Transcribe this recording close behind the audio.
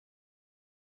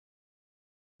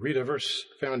Read a verse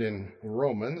found in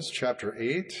Romans chapter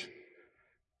 8.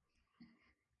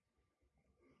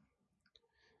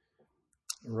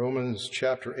 Romans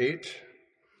chapter 8.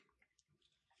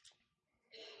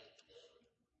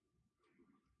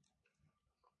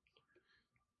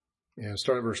 And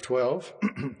start at verse 12,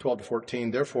 12 to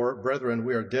 14. Therefore, brethren,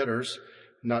 we are debtors,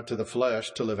 not to the flesh,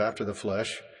 to live after the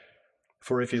flesh.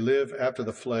 For if you live after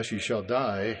the flesh, you shall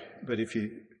die. But if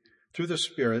you, through the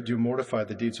Spirit, do mortify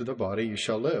the deeds of the body, you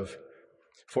shall live.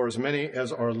 For as many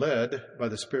as are led by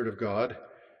the Spirit of God,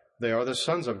 they are the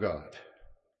sons of God.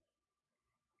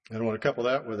 And I want to couple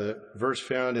that with a verse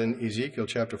found in Ezekiel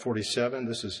chapter 47.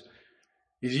 This is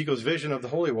Ezekiel's vision of the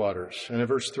holy waters. And in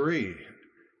verse 3,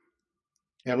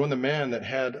 and when the man that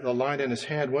had the line in his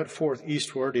hand went forth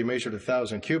eastward, he measured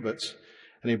 1,000 cubits,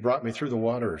 and he brought me through the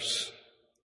waters.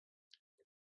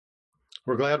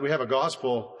 We're glad we have a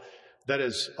gospel that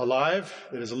is alive,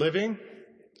 that is living,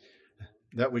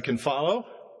 that we can follow.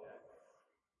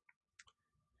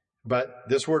 But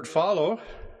this word follow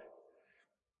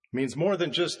means more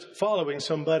than just following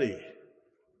somebody.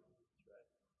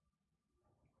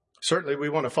 Certainly we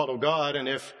want to follow God, and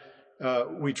if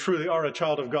we truly are a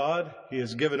child of God, He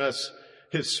has given us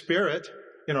His Spirit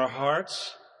in our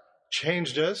hearts,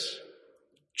 changed us,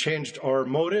 changed our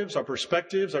motives, our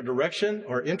perspectives, our direction,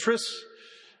 our interests.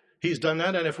 He's done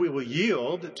that, and if we will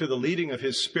yield to the leading of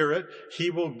His Spirit,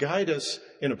 He will guide us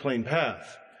in a plain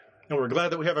path. And we're glad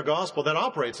that we have a gospel that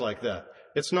operates like that.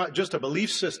 It's not just a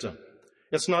belief system.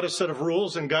 It's not a set of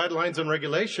rules and guidelines and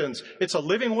regulations. It's a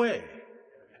living way.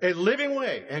 A living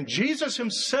way. And Jesus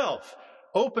Himself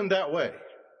opened that way.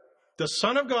 The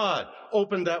Son of God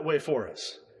opened that way for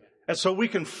us. And so we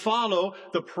can follow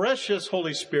the precious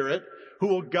Holy Spirit who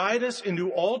will guide us into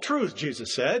all truth,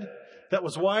 Jesus said. That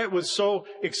was why it was so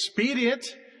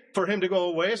expedient for Him to go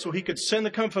away, so He could send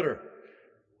the Comforter.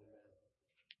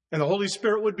 And the Holy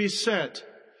Spirit would be sent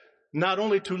not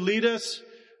only to lead us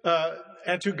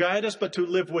and to guide us, but to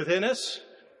live within us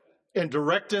and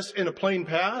direct us in a plain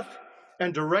path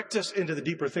and direct us into the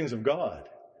deeper things of God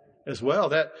as well.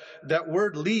 That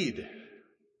word lead,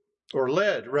 or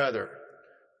led rather,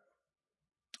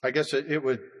 I guess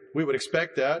we would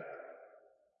expect that.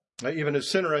 Even as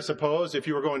sinner, I suppose, if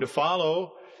you were going to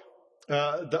follow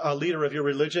a leader of your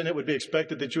religion, it would be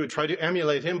expected that you would try to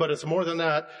emulate him. But it's more than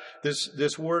that.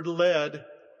 This word led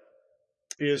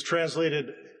is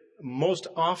translated most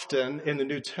often in the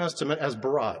New Testament as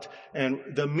brought. And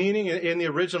the meaning in the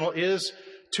original is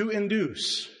to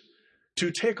induce,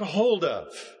 to take a hold of,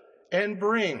 and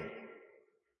bring.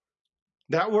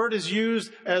 That word is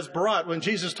used as brought. When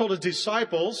Jesus told His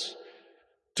disciples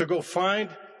to go find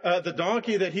the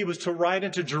donkey that He was to ride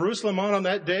into Jerusalem on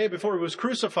that day before He was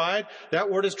crucified,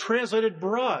 that word is translated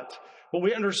brought. Well,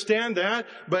 we understand that,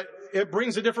 but it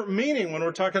brings a different meaning when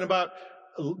we're talking about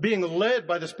being led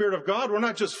by the Spirit of God. We're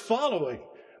not just following,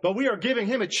 but we are giving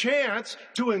Him a chance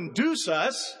to induce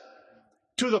us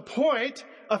to the point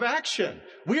of action.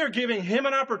 We are giving Him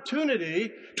an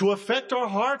opportunity to affect our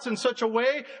hearts in such a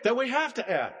way that we have to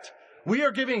act. We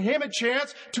are giving Him a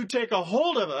chance to take a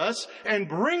hold of us and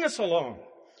bring us along.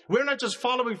 We're not just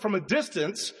following from a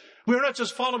distance. We're not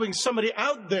just following somebody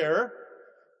out there.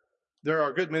 There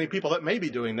are a good many people that may be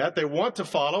doing that. They want to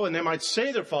follow, and they might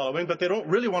say they're following, but they don't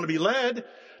really want to be led.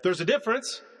 There's a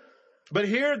difference. But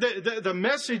here the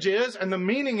message is, and the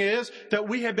meaning is, that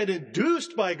we have been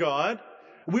induced by God.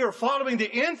 We are following the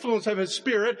influence of His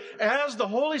Spirit as the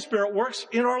Holy Spirit works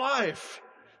in our life.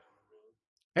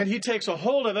 And He takes a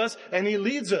hold of us and He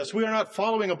leads us. We are not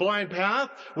following a blind path.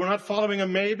 We're not following a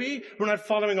maybe. We're not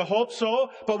following a hope so.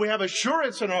 But we have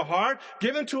assurance in our heart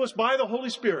given to us by the Holy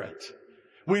Spirit.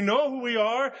 We know who we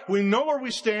are. We know where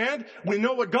we stand. We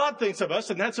know what God thinks of us,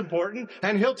 and that's important.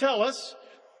 And He'll tell us.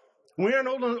 We are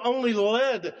not only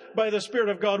led by the Spirit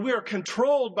of God. We are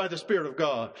controlled by the Spirit of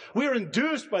God. We are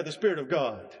induced by the Spirit of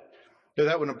God. Now,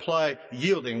 that would imply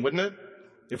yielding, wouldn't it?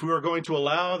 If we were going to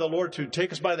allow the Lord to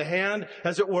take us by the hand,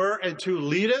 as it were, and to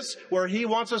lead us where He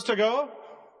wants us to go,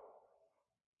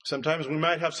 sometimes we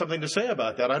might have something to say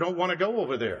about that. I don't want to go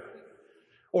over there.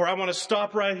 Or I want to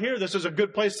stop right here. This is a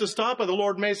good place to stop. And the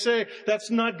Lord may say,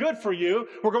 that's not good for you.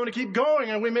 We're going to keep going.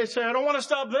 And we may say, I don't want to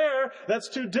stop there. That's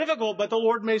too difficult. But the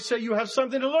Lord may say, you have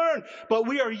something to learn. But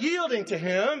we are yielding to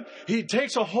Him. He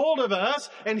takes a hold of us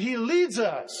and He leads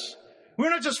us. We're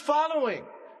not just following.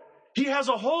 He has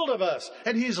a hold of us,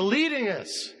 and He's leading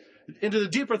us into the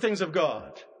deeper things of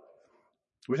God.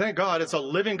 We thank God it's a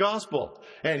living gospel,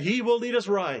 and He will lead us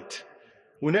right.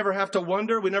 We never have to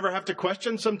wonder. We never have to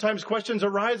question. Sometimes questions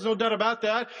arise, no doubt about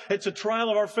that. It's a trial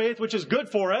of our faith, which is good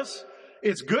for us.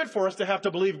 It's good for us to have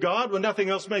to believe God when nothing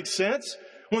else makes sense.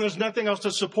 when there's nothing else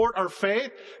to support our faith,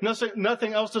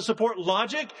 nothing else to support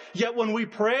logic. Yet when we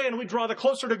pray and we draw the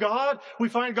closer to God, we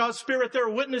find God's Spirit there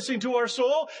witnessing to our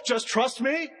soul. Just trust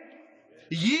me.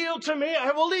 Yield to me.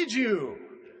 I will lead you.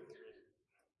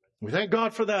 We thank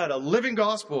God for that. A living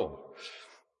gospel.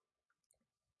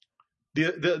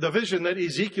 The vision that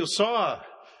Ezekiel saw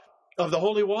of the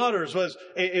holy waters was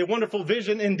a wonderful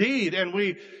vision indeed. And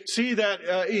we see that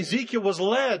Ezekiel was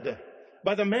led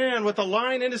by the man with the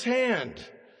line in his hand.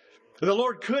 The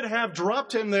Lord could have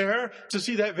dropped him there to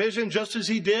see that vision, just as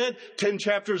he did 10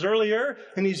 chapters earlier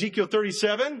in Ezekiel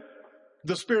 37.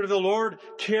 The Spirit of the Lord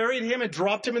carried him and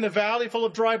dropped him in the valley full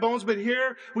of dry bones. But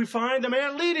here we find the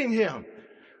man leading him.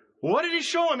 What did he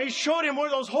show him? He showed him where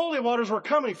those holy waters were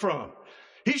coming from.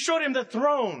 He showed him the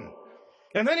throne.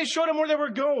 And then he showed him where they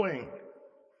were going.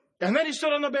 And then he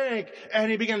stood on the bank and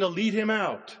he began to lead him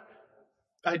out.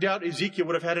 I doubt Ezekiel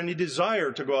would have had any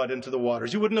desire to go out into the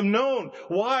waters. He wouldn't have known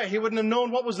why. He wouldn't have known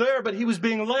what was there, but he was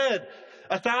being led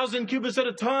 1,000 cubits at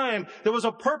a time. There was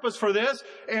a purpose for this,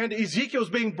 and Ezekiel was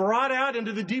being brought out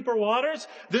into the deeper waters.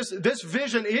 This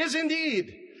vision is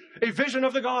indeed a vision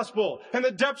of the gospel and the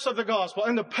depths of the gospel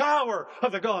and the power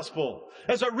of the gospel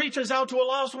as it reaches out to a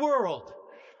lost world.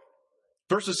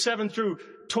 Verses 7 through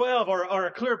 12 are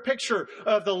a clear picture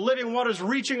of the living waters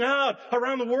reaching out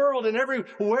around the world, and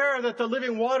everywhere that the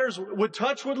living waters would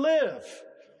touch would live.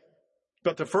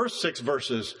 But the first 6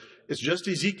 verses is just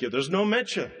Ezekiel. There's no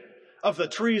mention of the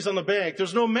trees on the bank.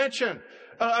 There's no mention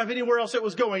of anywhere else it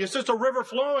was going. It's just a river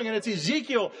flowing, and it's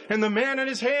Ezekiel and the man in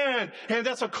his hand. And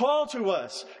that's a call to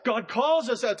us. God calls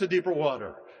us out to deeper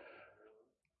water.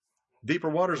 Deeper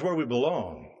water is where we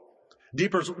belong.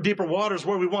 Deeper water is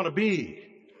where we want to be.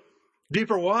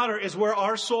 Deeper water is where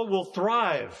our soul will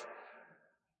thrive.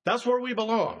 That's where we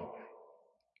belong.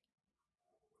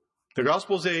 The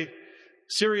gospel is a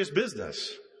serious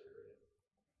business.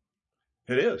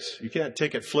 It is. You can't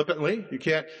take it flippantly. You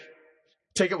can't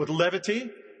take it with levity,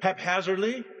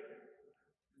 haphazardly.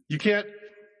 You can't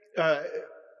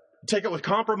take it with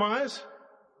compromise.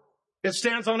 It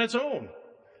stands on its own.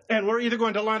 And we're either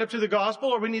going to line up to the gospel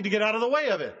or we need to get out of the way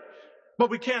of it. But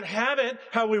we can't have it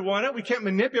how we want it. We can't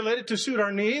manipulate it to suit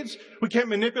our needs. We can't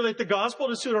manipulate the gospel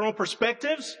to suit our own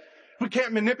perspectives. We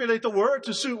can't manipulate the word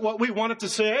to suit what we want it to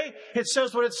say. It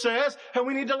says what it says, and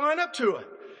we need to line up to it.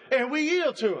 And we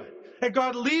yield to it. And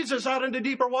God leads us out into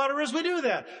deeper water as we do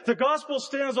that. The gospel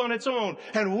stands on its own,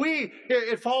 and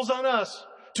it falls on us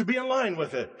to be in line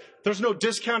with it. There's no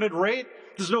discounted rate.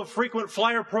 There's no frequent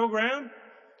flyer program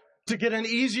to get an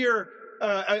easier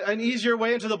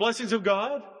way into the blessings of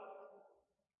God.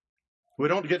 We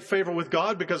don't get favor with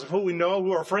God because of who we know,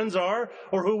 who our friends are,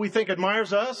 or who we think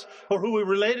admires us, or who we're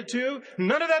related to.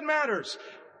 None of that matters.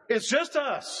 It's just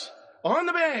us on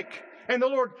the bank. And the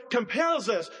Lord compels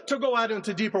us to go out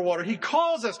into deeper water. He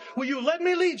calls us, will you let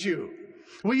me lead you?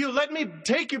 Will you let me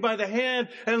take you by the hand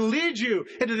and lead you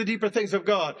into the deeper things of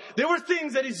God? There were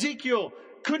things that Ezekiel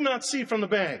could not see from the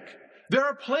bank. There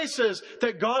are places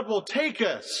that God will take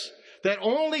us that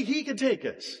only He can take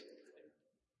us.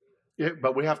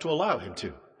 But we have to allow Him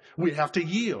to. We have to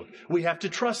yield. We have to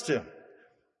trust Him.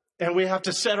 And we have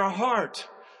to set our heart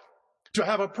to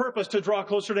have a purpose to draw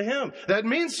closer to Him. That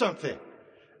means something.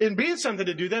 It means something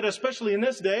to do that, especially in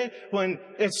this day when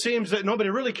it seems that nobody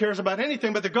really cares about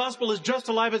anything, but the gospel is just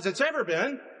alive as it's ever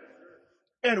been.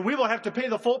 And we will have to pay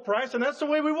the full price, and that's the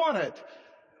way we want it.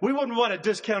 We wouldn't want a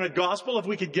discounted gospel if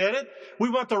we could get it. We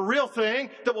want the real thing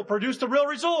that will produce the real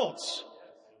results.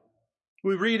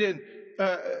 We read in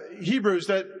Hebrews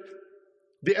that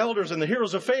the elders and the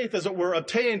heroes of faith, as it were,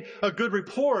 obtained a good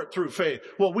report through faith.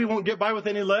 Well, we won't get by with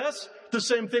any less. The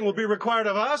same thing will be required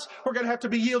of us. We're going to have to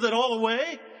be yielded all the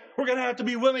way. We're going to have to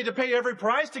be willing to pay every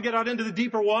price to get out into the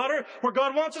deeper water where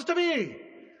God wants us to be.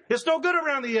 It's no good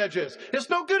around the edges. It's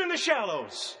no good in the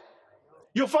shallows.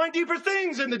 You'll find deeper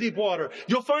things in the deep water.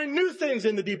 You'll find new things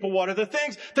in the deeper water. The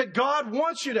things that God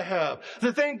wants you to have.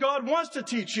 The thing God wants to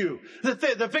teach you.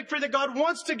 The victory that God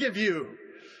wants to give you.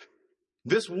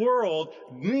 This world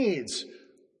needs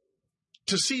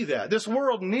to see that. This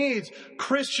world needs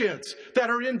Christians that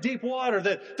are in deep water,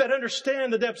 that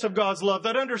understand the depths of God's love,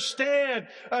 that understand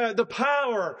the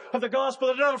power of the gospel,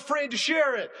 that are not afraid to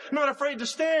share it, not afraid to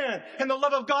stand, and the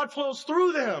love of God flows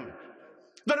through them.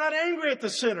 They're not angry at the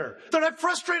sinner. They're not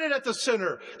frustrated at the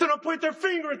sinner. They don't point their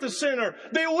finger at the sinner.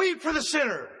 They weep for the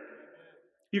sinner.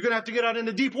 You're going to have to get out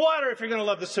into deep water if you're going to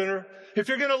love the sinner. If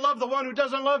you're going to love the one who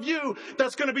doesn't love you,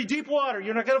 that's going to be deep water.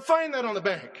 You're not going to find that on the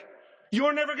bank.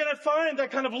 You're never going to find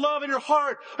that kind of love in your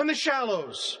heart in the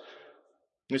shallows.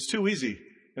 It's too easy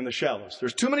in the shallows.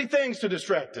 There's too many things to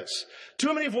distract us.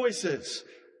 Too many voices.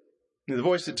 And the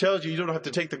voice that tells you don't have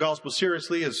to take the gospel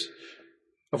seriously is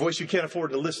a voice you can't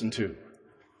afford to listen to.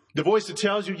 The voice that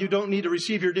tells you don't need to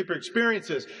receive your deeper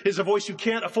experiences is a voice you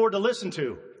can't afford to listen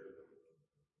to.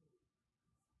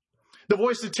 The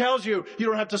voice that tells you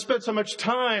don't have to spend so much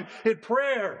time in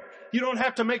prayer, you don't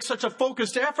have to make such a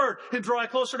focused effort to draw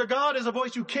closer to God, is a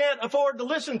voice you can't afford to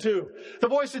listen to. The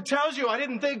voice that tells you, I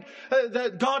didn't think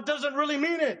that God doesn't really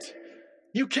mean it.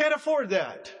 You can't afford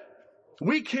that.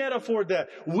 We can't afford that.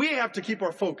 We have to keep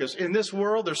our focus. In this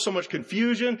world, there's so much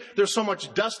confusion. There's so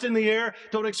much dust in the air.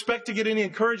 Don't expect to get any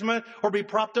encouragement or be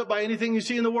propped up by anything you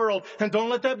see in the world. And don't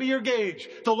let that be your gauge.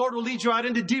 The Lord will lead you out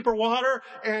into deeper water.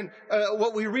 And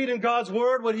what we read in God's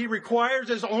Word, what He requires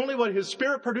is only what His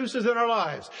Spirit produces in our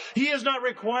lives. He is not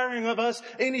requiring of us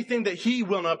anything that He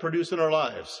will not produce in our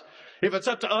lives. If it's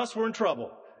up to us, we're in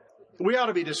trouble. We ought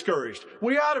to be discouraged.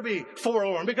 We ought to be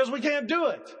forlorn because we can't do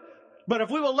it. But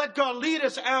if we will let God lead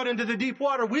us out into the deep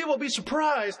water, we will be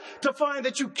surprised to find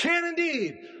that you can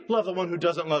indeed love the one who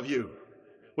doesn't love you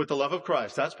with the love of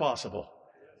Christ. That's possible.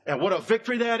 And what a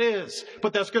victory that is.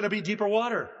 But that's going to be deeper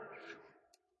water.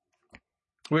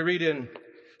 We read in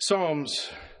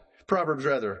Proverbs,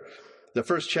 the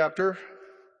first chapter,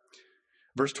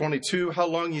 verse 22, how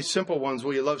long, ye simple ones,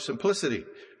 will ye love simplicity?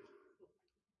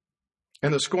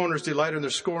 And the scorners delight in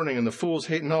their scorning, and the fools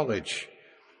hate knowledge.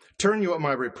 Turn you at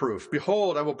my reproof.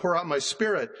 Behold, I will pour out my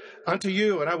spirit unto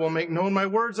you, and I will make known my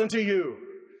words unto you.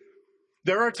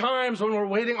 There are times when we're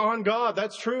waiting on God.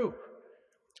 That's true.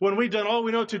 When we've done all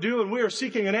we know to do and we are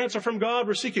seeking an answer from God,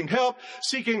 we're seeking help,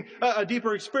 seeking a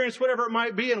deeper experience, whatever it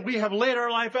might be, and we have laid our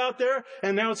life out there,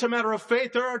 and now it's a matter of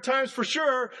faith. There are times for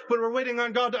sure when we're waiting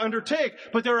on God to undertake,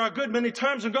 but there are a good many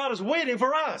times when God is waiting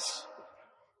for us.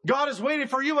 God is waiting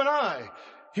for you and I.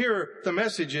 Here, the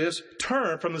message is,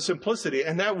 turn from the simplicity.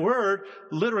 And that word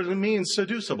literally means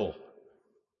seducible.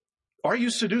 Are you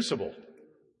seducible?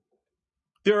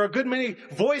 There are a good many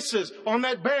voices on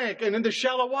that bank and in the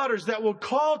shallow waters that will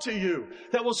call to you,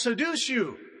 that will seduce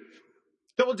you,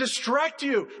 that will distract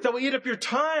you, that will eat up your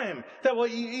time, that will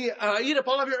eat up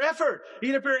all of your effort,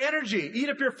 eat up your energy, eat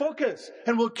up your focus,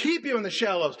 and will keep you in the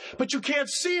shallows. But you can't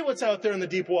see what's out there in the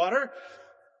deep water.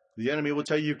 The enemy will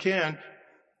tell you can.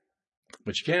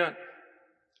 But you can't.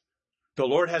 The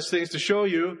Lord has things to show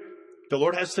you. The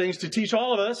Lord has things to teach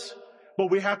all of us. But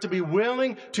we have to be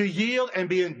willing to yield and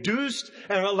be induced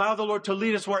and allow the Lord to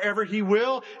lead us wherever He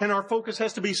will. And our focus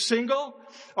has to be single.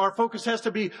 Our focus has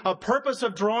to be a purpose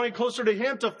of drawing closer to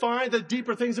Him to find the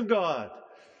deeper things of God.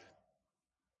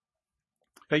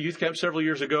 At youth camp several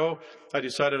years ago, I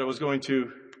decided I was going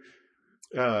to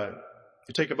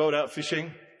take a boat out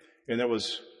fishing. And there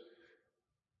was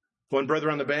one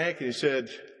brother on the bank, and he said,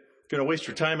 going to waste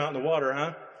your time out in the water,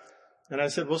 huh? And I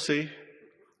said, we'll see.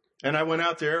 And I went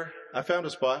out there. I found a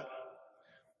spot.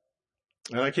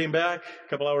 And I came back a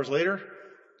couple hours later.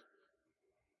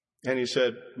 And he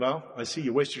said, well, I see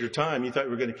you wasted your time. You thought you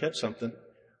were going to catch something.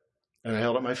 And I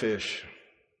held up my fish.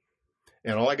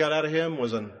 And all I got out of him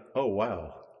was oh,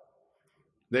 wow.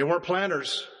 They weren't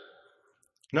planters.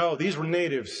 No, these were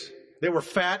natives. They were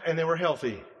fat and they were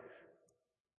healthy.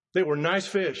 They were nice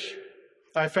fish.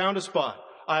 I found a spot.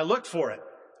 I looked for it.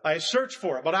 I searched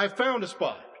for it, but I found a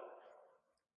spot.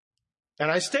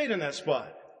 And I stayed in that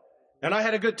spot. And I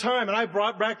had a good time, and I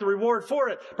brought back the reward for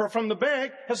it. But from the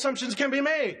bank, assumptions can be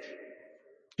made.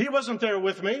 He wasn't there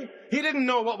with me. He didn't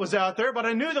know what was out there, but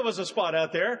I knew there was a spot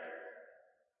out there.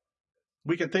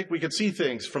 We can think we can see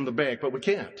things from the bank, but we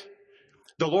can't.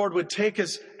 The Lord would take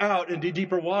us out into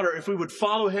deeper water if we would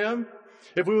follow Him.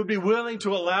 If we would be willing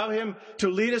to allow Him to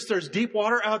lead us. There's deep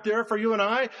water out there for you and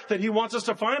I that He wants us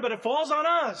to find, but it falls on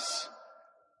us.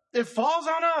 It falls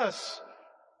on us.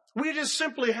 We just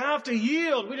simply have to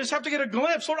yield. We just have to get a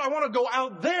glimpse. Lord, I want to go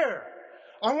out there.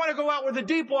 I want to go out where the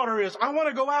deep water is. I want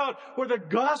to go out where the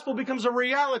gospel becomes a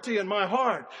reality in my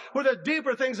heart, where the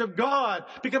deeper things of God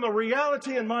become a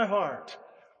reality in my heart.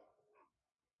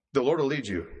 The Lord will lead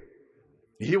you.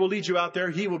 He will lead you out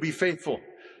there. He will be faithful.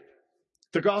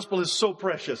 The gospel is so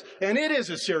precious, and it is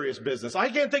a serious business. I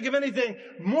can't think of anything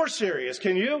more serious,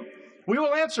 can you? We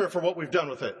will answer for what we've done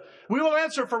with it. We will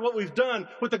answer for what we've done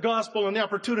with the gospel and the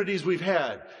opportunities we've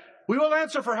had. We will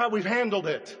answer for how we've handled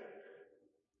it.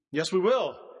 Yes, we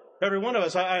will. Every one of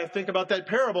us. I think about that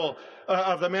parable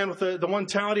of the man with the one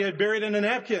talent he had buried in a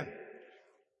napkin.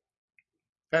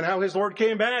 And how his Lord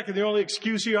came back, and the only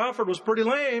excuse he offered was pretty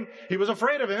lame. He was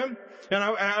afraid of him. And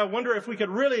I wonder if we could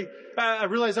really, I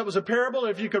realize that was a parable,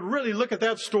 if you could really look at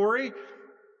that story,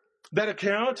 that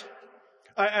account,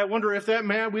 I wonder if that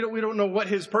man, we don't know what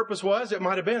his purpose was. It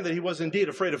might have been that he was indeed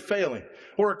afraid of failing.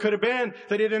 Or it could have been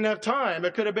that he didn't have time.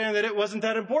 It could have been that it wasn't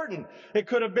that important. It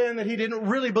could have been that he didn't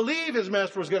really believe his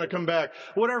master was going to come back.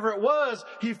 Whatever it was,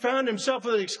 he found himself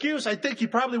with an excuse I think he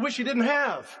probably wished he didn't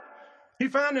have. He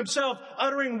found himself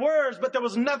uttering words, but there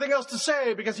was nothing else to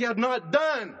say because he had not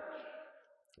done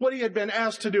what he had been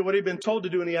asked to do, what he had been told to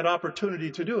do, and he had opportunity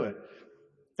to do it.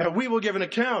 And we will give an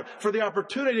account for the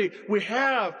opportunity we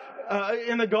have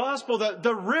in the gospel that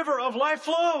the river of life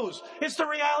flows. It's the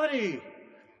reality.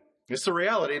 It's the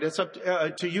reality. It's up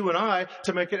to you and I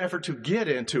to make an effort to get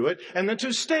into it and then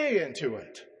to stay into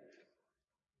it.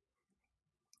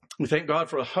 We thank God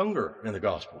for the hunger in the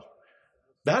gospel.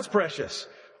 That's precious.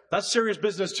 That's serious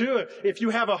business too. If you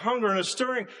have a hunger and a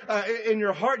stirring in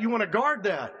your heart, you want to guard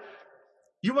that.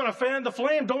 You want to fan the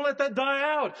flame. Don't let that die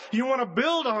out. You want to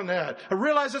build on that and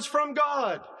realize it's from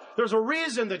God. There's a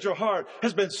reason that your heart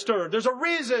has been stirred. There's a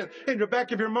reason in the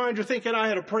back of your mind you're thinking, I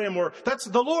had to pray more. That's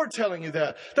the Lord telling you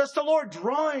that. That's the Lord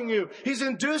drawing you. He's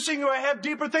inducing you. I have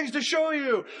deeper things to show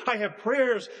you. I have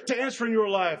prayers to answer in your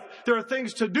life. There are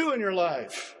things to do in your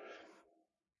life.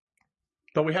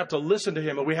 But we have to listen to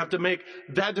Him and we have to make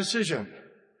that decision.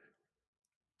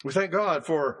 We thank God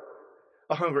for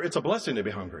a hunger. It's a blessing to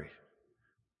be hungry.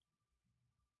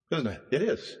 Isn't it? It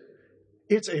is.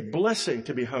 It's a blessing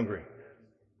to be hungry.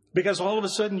 Because all of a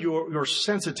sudden you're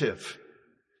sensitive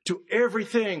to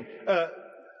everything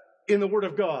in the Word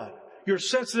of God. You're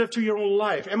sensitive to your own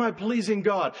life. Am I pleasing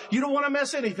God? You don't want to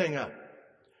mess anything up.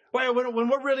 When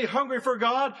we're really hungry for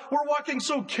God, we're walking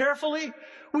so carefully.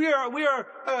 We're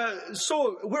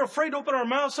afraid to open our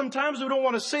mouths sometimes. We don't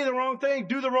want to say the wrong thing,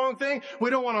 do the wrong thing.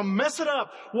 We don't want to mess it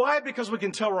up. Why? Because we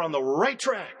can tell we're on the right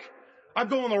track. I'm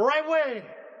going the right way.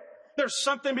 There's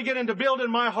something beginning to build in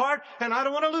my heart, and I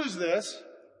don't want to lose this.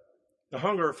 The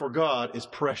hunger for God is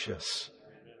precious.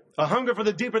 A hunger for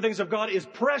the deeper things of God is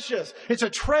precious. It's a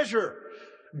treasure.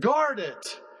 Guard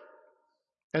it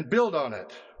and build on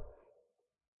it.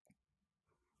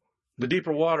 The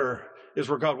deeper water is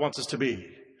where God wants us to be.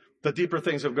 The deeper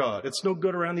things of God. It's no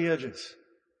good around the edges.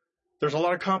 There's a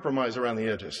lot of compromise around the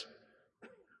edges.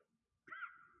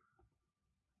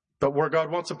 But where God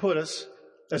wants to put us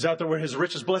is out there where His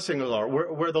richest blessings are,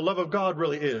 where the love of God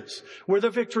really is, where the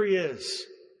victory is,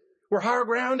 where higher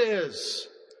ground is.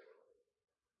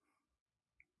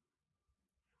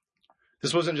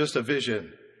 This wasn't just a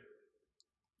vision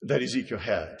that Ezekiel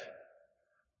had.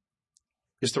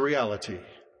 It's the reality.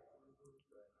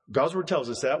 God's Word tells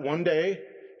us that one day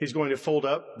He's going to fold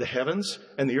up the heavens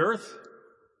and the earth.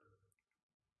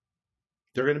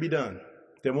 They're going to be done.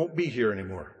 They won't be here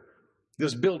anymore.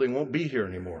 This building won't be here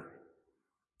anymore.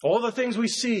 All the things we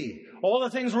see, all the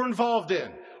things we're involved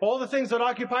in, all the things that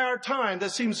occupy our time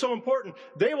that seem so important,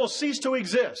 they will cease to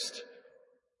exist.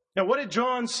 Now, what did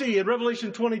John see in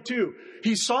Revelation 22?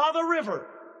 He saw the river.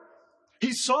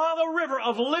 He saw the river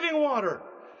of living water.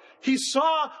 He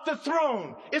saw the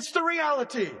throne. It's the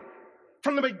reality.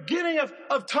 From the beginning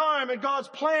of time and God's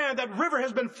plan, that river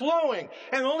has been flowing.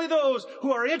 And only those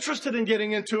who are interested in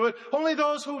getting into it, only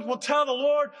those who will tell the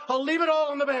Lord, I'll leave it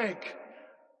all on the bank.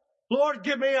 Lord,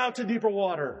 get me out to deeper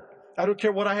water. I don't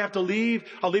care what I have to leave.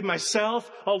 I'll leave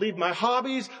myself. I'll leave my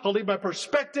hobbies. I'll leave my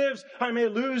perspectives. I may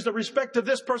lose the respect of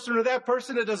this person or that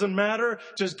person. It doesn't matter.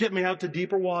 Just get me out to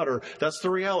deeper water. That's the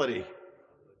reality.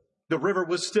 The river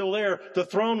was still there. The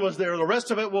throne was there. The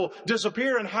rest of it will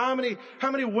disappear. And how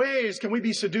many ways can we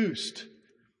be seduced?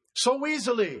 So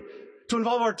easily to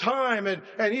involve our time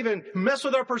and even mess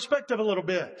with our perspective a little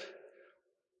bit.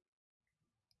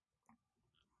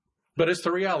 But it's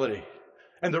the reality.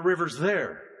 And the river's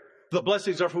there. The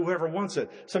blessings are for whoever wants it.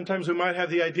 Sometimes we might have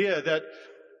the idea that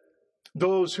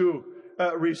those who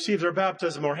receive their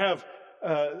baptism or have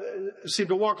seem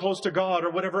to walk close to God or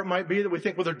whatever it might be, that we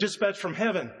think, well, they're dispatched from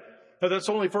heaven. That's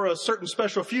only for a certain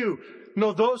special few.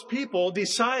 No, those people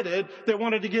decided they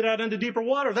wanted to get out into deeper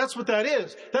water. That's what that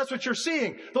is. That's what you're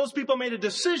seeing. Those people made a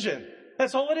decision.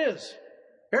 That's all it is.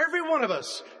 Every one of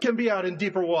us can be out in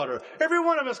deeper water. Every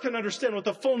one of us can understand what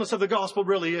the fullness of the gospel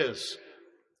really is.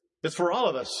 It's for all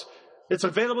of us. It's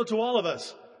available to all of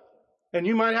us. And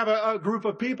you might have a group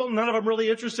of people, none of them really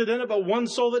interested in it, but one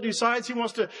soul that decides he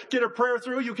wants to get a prayer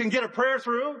through. You can get a prayer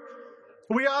through.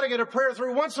 We ought to get a prayer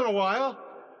through once in a while.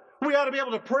 We ought to be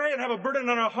able to pray and have a burden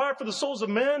on our heart for the souls of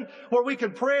men, where we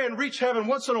can pray and reach heaven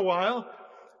once in a while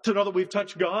to know that we've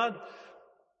touched God.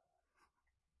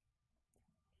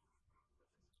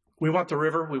 We want the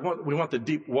river. We want the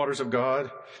deep waters of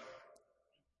God.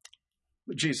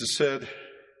 Jesus said,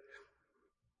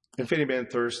 if any man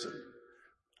thirst,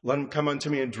 let him come unto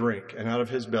me and drink, and out of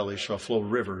his belly shall flow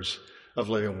rivers of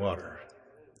living water.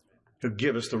 He'll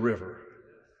give us the river.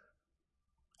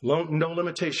 No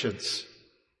limitations.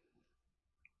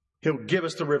 He'll give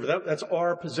us the river. That's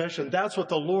our possession. That's what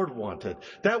the Lord wanted.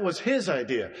 That was His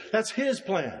idea. That's His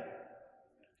plan.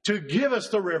 To give us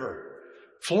the river,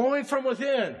 flowing from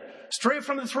within, straight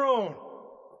from the throne.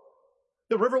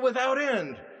 The river without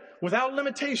end, without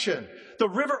limitation. The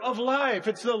river of life.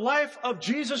 It's the life of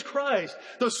Jesus Christ.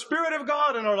 The Spirit of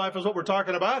God in our life is what we're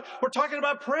talking about. We're talking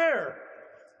about prayer.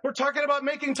 We're talking about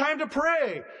making time to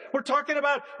pray. We're talking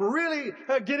about really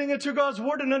getting into God's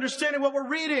Word and understanding what we're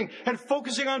reading and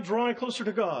focusing on drawing closer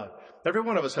to God. Every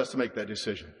one of us has to make that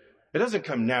decision. It doesn't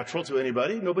come natural to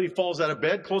anybody. Nobody falls out of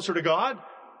bed closer to God.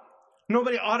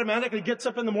 Nobody automatically gets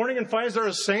up in the morning and finds they're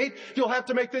a saint. You'll have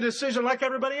to make the decision like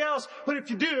everybody else. But if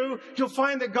you do, you'll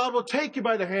find that God will take you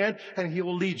by the hand and He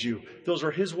will lead you. Those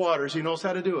are His waters. He knows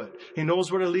how to do it. He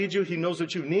knows where to lead you. He knows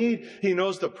what you need. He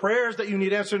knows the prayers that you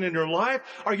need answered in your life.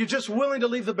 Are you just willing to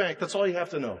leave the bank? That's all you have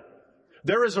to know.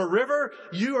 There is a river.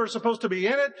 You are supposed to be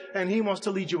in it, and He wants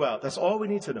to lead you out. That's all we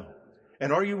need to know.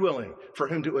 And are you willing for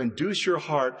Him to induce your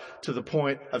heart to the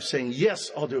point of saying,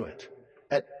 yes, I'll do it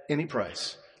at any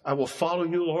price? I will follow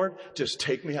you, Lord. Just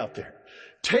take me out there.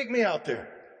 Take me out there.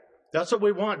 That's what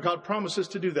we want. God promises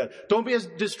to do that. Don't be as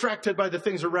distracted by the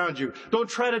things around you. Don't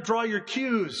try to draw your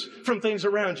cues from things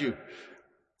around you.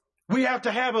 We have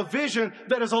to have a vision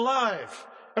that is alive.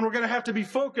 And we're going to have to be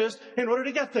focused in order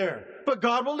to get there. But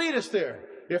God will lead us there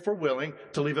if we're willing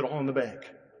to leave it all in the bank.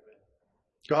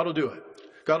 God will do it.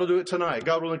 God will do it tonight.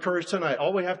 God will encourage tonight.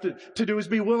 All we have to do is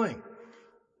be willing.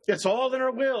 It's all in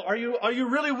our will. Are you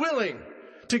really willing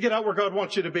to get out where God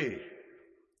wants you to be?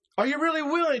 Are you really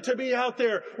willing to be out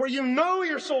there where you know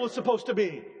your soul is supposed to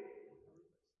be?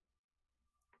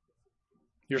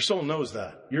 Your soul knows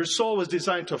that. Your soul is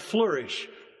designed to flourish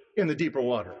in the deeper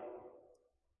water.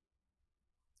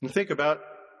 And think about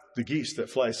the geese that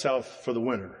fly south for the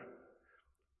winter.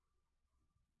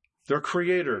 Their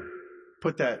Creator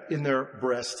put that in their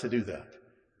breasts to do that.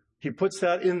 He puts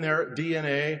that in their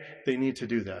DNA. They need to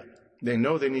do that. They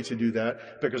know they need to do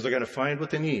that because they're going to find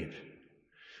what they need.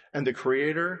 And the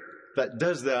Creator that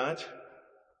does that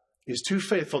is too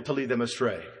faithful to lead them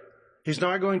astray. He's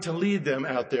not going to lead them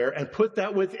out there and put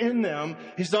that within them.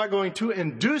 He's not going to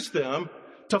induce them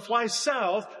to fly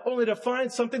south only to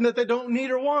find something that they don't need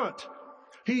or want.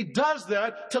 He does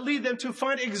that to lead them to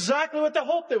find exactly what they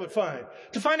hope they would find,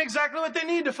 to find exactly what they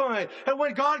need to find. And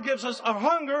when God gives us a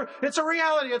hunger, it's a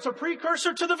reality. It's a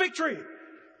precursor to the victory.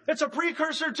 It's a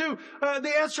precursor to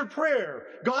the answered prayer.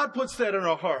 God puts that in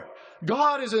our heart.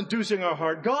 God is inducing our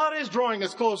heart. God is drawing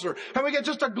us closer. And we get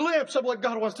just a glimpse of what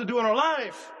God wants to do in our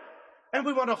life. And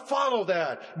we want to follow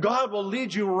that. God will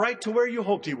lead you right to where you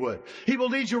hoped He would. He will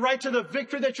lead you right to the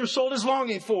victory that your soul is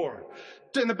longing for.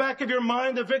 In the back of your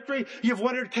mind, the victory, you've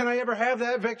wondered, can I ever have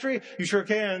that victory? You sure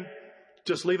can.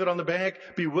 Just leave it on the bank.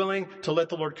 Be willing to let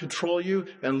the Lord control you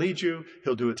and lead you.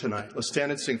 He'll do it tonight. Let's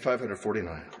stand and sing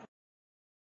 549.